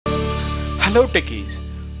Hello techies,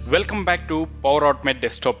 welcome back to Power Automate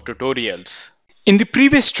Desktop Tutorials. In the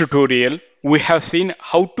previous tutorial, we have seen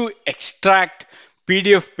how to extract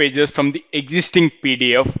PDF pages from the existing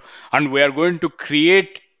PDF, and we are going to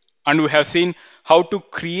create, and we have seen how to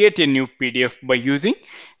create a new PDF by using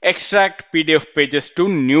extract PDF pages to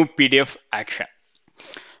new PDF action.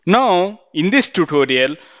 Now, in this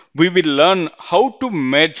tutorial, we will learn how to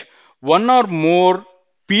merge one or more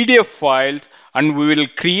PDF files, and we will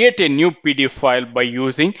create a new PDF file by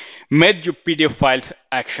using merge PDF files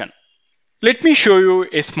action. Let me show you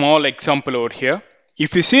a small example over here.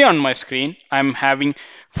 If you see on my screen, I'm having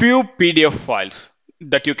few PDF files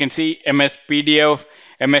that you can see MS PDF,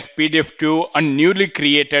 MS PDF2 and newly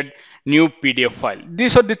created new PDF file.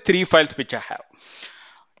 These are the three files which I have.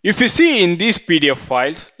 If you see in these PDF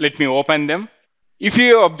files, let me open them. If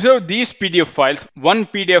you observe these PDF files, one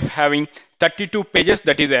PDF having 32 pages,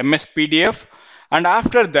 that is MS PDF, and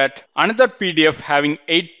after that another PDF having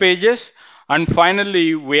 8 pages, and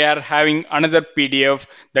finally we are having another PDF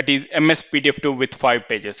that is MS PDF2 with 5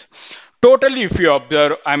 pages. Totally, if you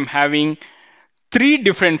observe, I'm having 3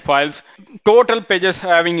 different files. Total pages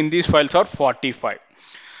having in these files are 45.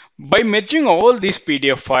 By merging all these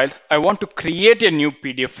PDF files, I want to create a new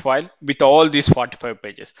PDF file with all these 45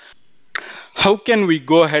 pages. How can we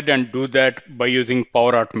go ahead and do that? By using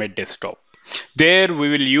Power Automate Desktop. There we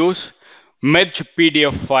will use merge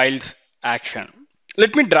PDF files action.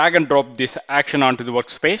 Let me drag and drop this action onto the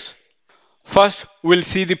workspace. First, we'll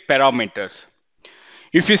see the parameters.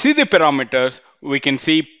 If you see the parameters, we can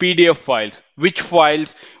see PDF files, which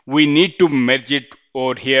files we need to merge it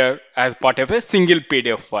over here as part of a single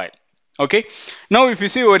PDF file. Okay. Now, if you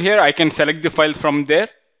see over here, I can select the files from there.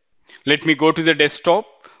 Let me go to the desktop.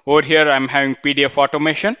 Over here, I'm having PDF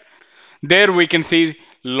automation. There we can see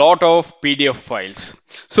lot of PDF files.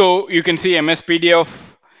 So you can see MS PDF,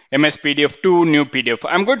 MS PDF2, new PDF.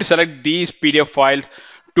 I'm going to select these PDF files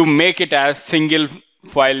to make it as single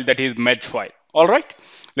file, that is merge file. All right.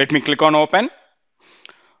 Let me click on open.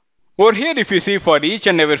 Over here, if you see, for each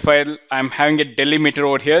and every file, I'm having a delimiter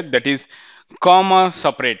over here, that is comma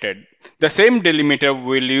separated. The same delimiter,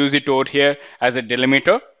 we'll use it over here as a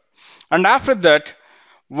delimiter. And after that,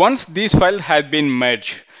 once this file has been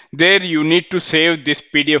merged, there you need to save this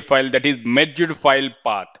PDF file, that is merged file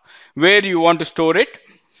path. Where you want to store it?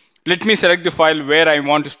 Let me select the file where I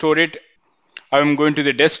want to store it. I'm going to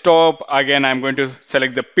the desktop. Again, I'm going to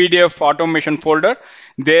select the PDF automation folder.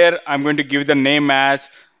 There I'm going to give the name as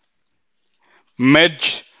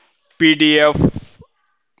merge PDF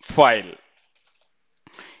file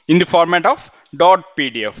in the format of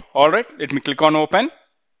 .pdf. All right, let me click on open.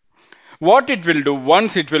 What it will do,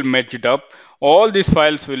 once it will merge it up, all these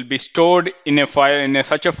files will be stored in a file in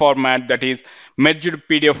such a format, that is merged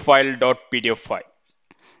PDF file .pdf file.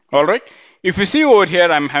 All right. If you see over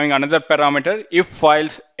here, I'm having another parameter, if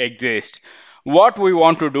files exist. What we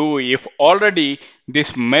want to do, if already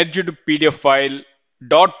this merged PDF file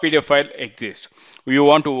 .pdf file exists, you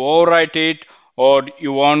want to overwrite it, or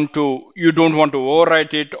you don't want to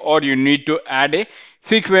overwrite it, or you need to add a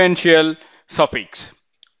sequential suffix.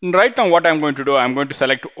 Right now, what I'm going to do, I'm going to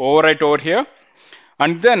select overwrite over here.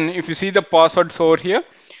 And then if you see the passwords over here,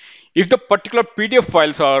 if the particular PDF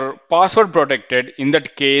files are password protected, in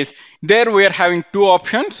that case, there we are having two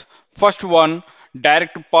options. First one,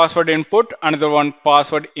 direct password input, another one,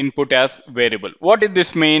 password input as variable. What does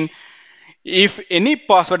this mean? If any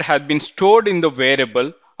password has been stored in the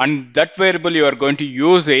variable, and that variable you are going to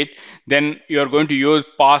use it, then you are going to use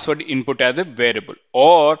password input as a variable.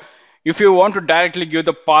 Or if you want to directly give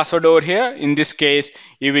the password over here, in this case,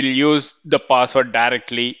 you will use the password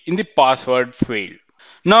directly in the password field.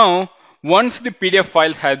 Now, once the PDF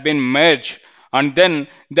files has been merged, and then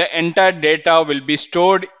the entire data will be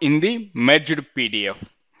stored in the merged PDF.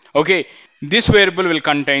 Okay, this variable will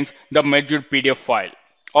contain the merged PDF file.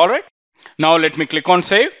 All right. Now let me click on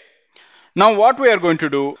save. Now what we are going to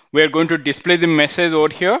do, we are going to display the message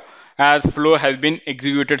over here as flow has been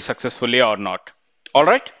executed successfully or not. All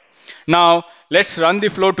right. Now let's run the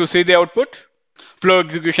flow to see the output. Flow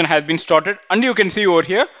execution has been started, and you can see over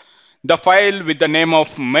here the file with the name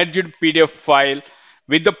of merged PDF file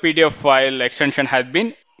with the PDF file extension has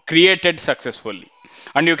been created successfully.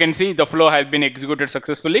 And you can see the flow has been executed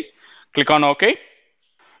successfully. Click on OK.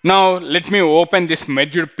 Now let me open this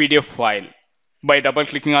merged PDF file by double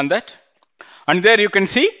clicking on that. And there you can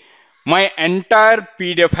see my entire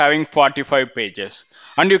PDF having 45 pages.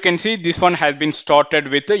 And you can see this one has been started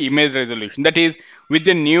with the image resolution, that is with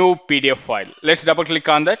the new PDF file. Let's double click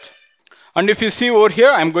on that. And if you see over here,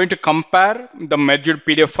 I'm going to compare the merged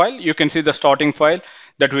PDF file. You can see the starting file,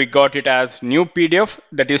 that we got it as new PDF,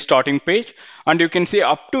 that is starting page, and you can see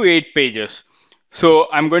up to 8 pages. So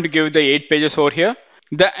I'm going to give the 8 pages over here.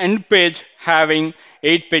 The end page having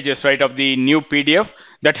 8 pages, right, of the new PDF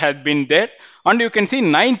that has been there. And you can see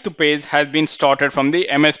 9th page has been started from the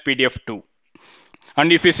MS PDF 2.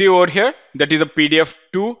 And if you see over here, that is the PDF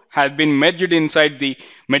 2 has been merged inside the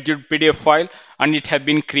merged PDF file, and it has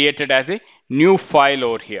been created as a new file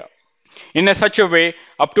over here. In a such a way,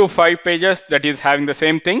 up to 5 pages that is having the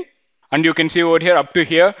same thing. And you can see over here, up to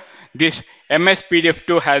here, this MS PDF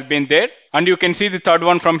 2 has been there. And you can see the third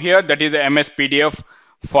one from here, that is the MS PDF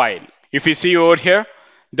file. If you see over here,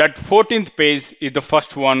 that 14th page is the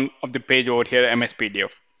first one of the page over here, MS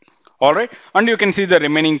PDF. All right. And you can see the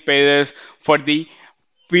remaining pages for the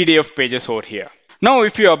PDF pages over here. Now,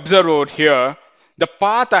 if you observe over here, the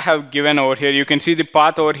path I have given over here, you can see the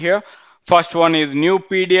path over here. First one is new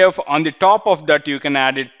PDF. On the top of that, you can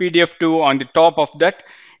add it PDF2. On the top of that,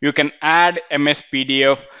 you can add MS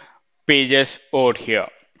PDF pages over here.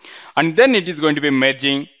 And then it is going to be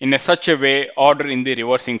merging in such a way, order in the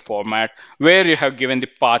reversing format, where you have given the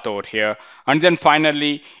path over here. And then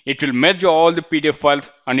finally, it will merge all the PDF files,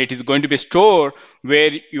 and it is going to be stored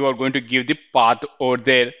where you are going to give the path over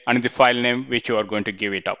there and the file name which you are going to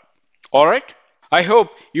give it up. All right. I hope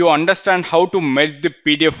you understand how to merge the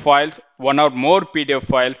PDF files, one or more PDF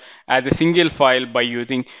files, as a single file by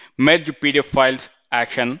using merge PDF files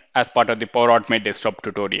action as part of the Power Automate desktop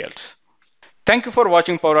tutorials. Thank you for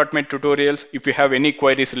watching Power Automate tutorials. If you have any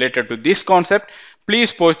queries related to this concept,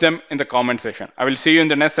 please post them in the comment section. I will see you in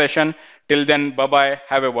the next session. Till then, bye-bye.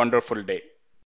 Have a wonderful day.